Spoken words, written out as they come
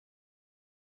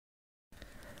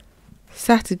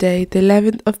Saturday, the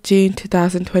 11th of June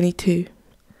 2022.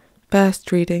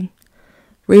 First reading.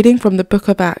 Reading from the book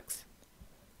of Acts.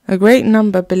 A great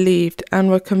number believed and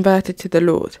were converted to the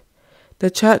Lord.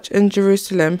 The church in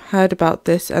Jerusalem heard about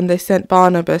this, and they sent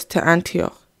Barnabas to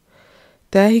Antioch.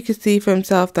 There he could see for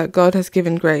himself that God has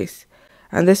given grace,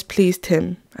 and this pleased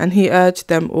him, and he urged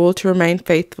them all to remain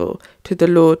faithful to the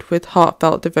Lord with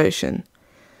heartfelt devotion.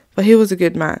 For he was a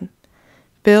good man,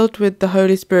 filled with the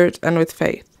Holy Spirit and with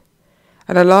faith.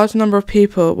 And a large number of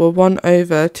people were won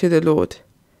over to the Lord.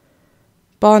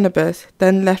 Barnabas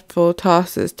then left for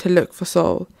Tarsus to look for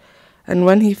Saul, and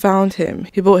when he found him,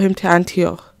 he brought him to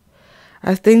Antioch.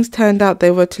 As things turned out,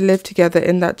 they were to live together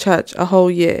in that church a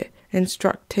whole year,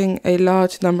 instructing a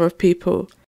large number of people.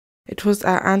 It was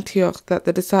at Antioch that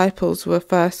the disciples were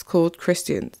first called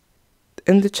Christians.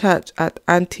 In the church at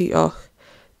Antioch,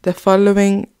 the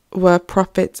following were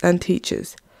prophets and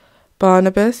teachers: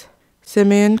 Barnabas,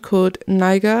 Simeon called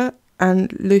Niger,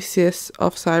 and Lucius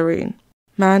of Cyrene,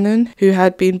 Manon, who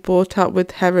had been brought up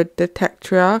with Herod the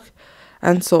Tetrarch,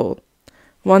 and Saul.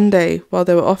 One day, while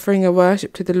they were offering a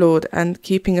worship to the Lord and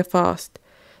keeping a fast,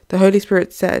 the Holy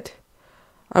Spirit said,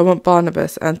 "I want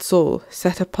Barnabas and Saul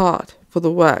set apart for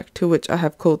the work to which I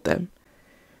have called them."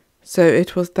 So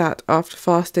it was that, after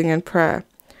fasting and prayer,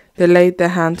 they laid their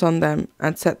hands on them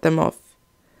and set them off.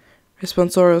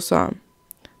 Responsorial Psalm.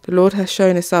 The Lord has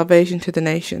shown his salvation to the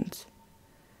nations.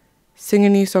 Sing a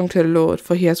new song to the Lord,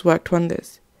 for he has worked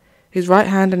wonders. His right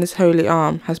hand and his holy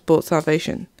arm has brought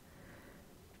salvation.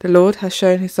 The Lord has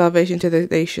shown his salvation to the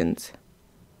nations.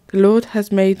 The Lord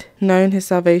has made known his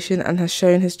salvation and has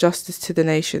shown his justice to the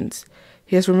nations.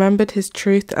 He has remembered his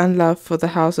truth and love for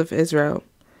the house of Israel.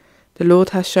 The Lord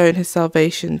has shown his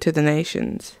salvation to the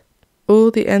nations.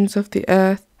 All the ends of the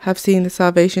earth have seen the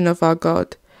salvation of our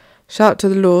God. Shout to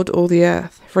the Lord, all the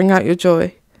earth. Ring out your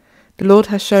joy. The Lord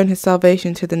has shown his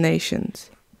salvation to the nations.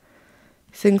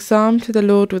 Sing psalm to the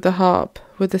Lord with the harp,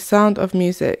 with the sound of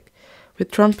music.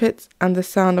 With trumpets and the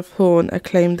sound of horn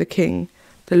acclaim the King,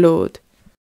 the Lord.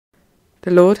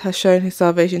 The Lord has shown his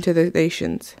salvation to the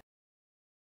nations.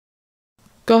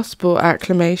 Gospel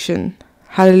acclamation.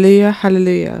 Hallelujah,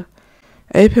 hallelujah.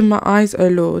 Open my eyes, O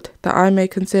Lord, that I may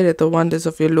consider the wonders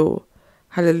of your law.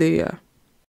 Hallelujah.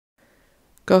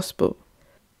 Gospel.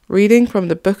 Reading from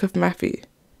the book of Matthew.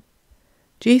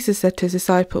 Jesus said to his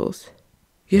disciples,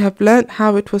 "You have learnt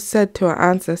how it was said to our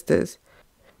ancestors,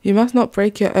 'You must not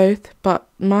break your oath, but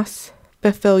must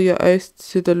fulfill your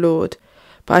oaths to the Lord.'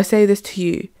 But I say this to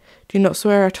you, do not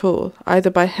swear at all, either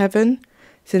by heaven,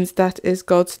 since that is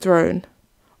God's throne,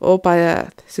 or by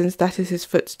earth, since that is his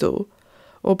footstool,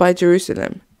 or by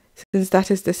Jerusalem, since that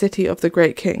is the city of the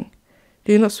great King.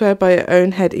 Do not swear by your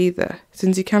own head either,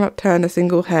 since you cannot turn a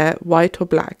single hair white or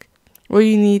black. All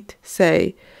you need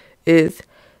say is,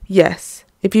 'Yes,'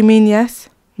 if you mean yes,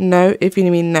 'No,' if you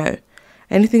mean no.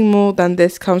 Anything more than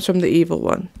this comes from the evil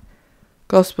one."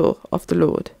 Gospel of the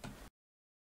Lord.